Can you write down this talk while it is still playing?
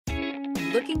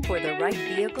Looking for the right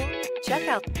vehicle? Check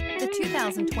out the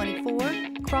 2024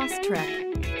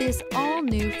 Crosstrek. This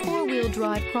all-new four-wheel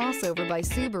drive crossover by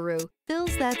Subaru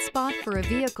fills that spot for a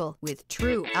vehicle with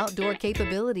true outdoor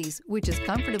capabilities, which is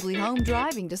comfortably home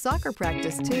driving to soccer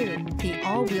practice too. The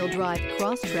all-wheel drive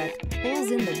Crosstrek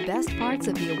pulls in the best parts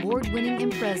of the award-winning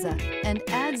Impreza and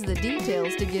adds the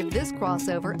details to give this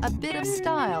crossover a bit of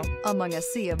style among a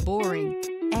sea of boring.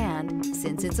 And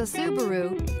since it's a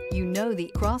Subaru, you know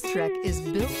the Crosstrek is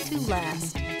built to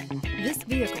last. This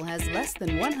vehicle has less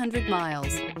than 100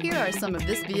 miles. Here are some of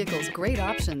this vehicle's great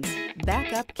options: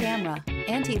 backup camera,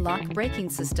 anti-lock braking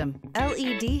system,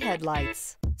 LED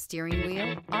headlights, steering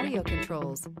wheel audio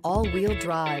controls, all-wheel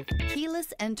drive,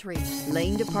 keyless entry,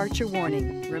 lane departure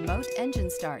warning, remote engine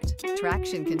start,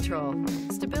 traction control,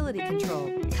 stability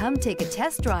control. Come take a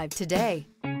test drive today.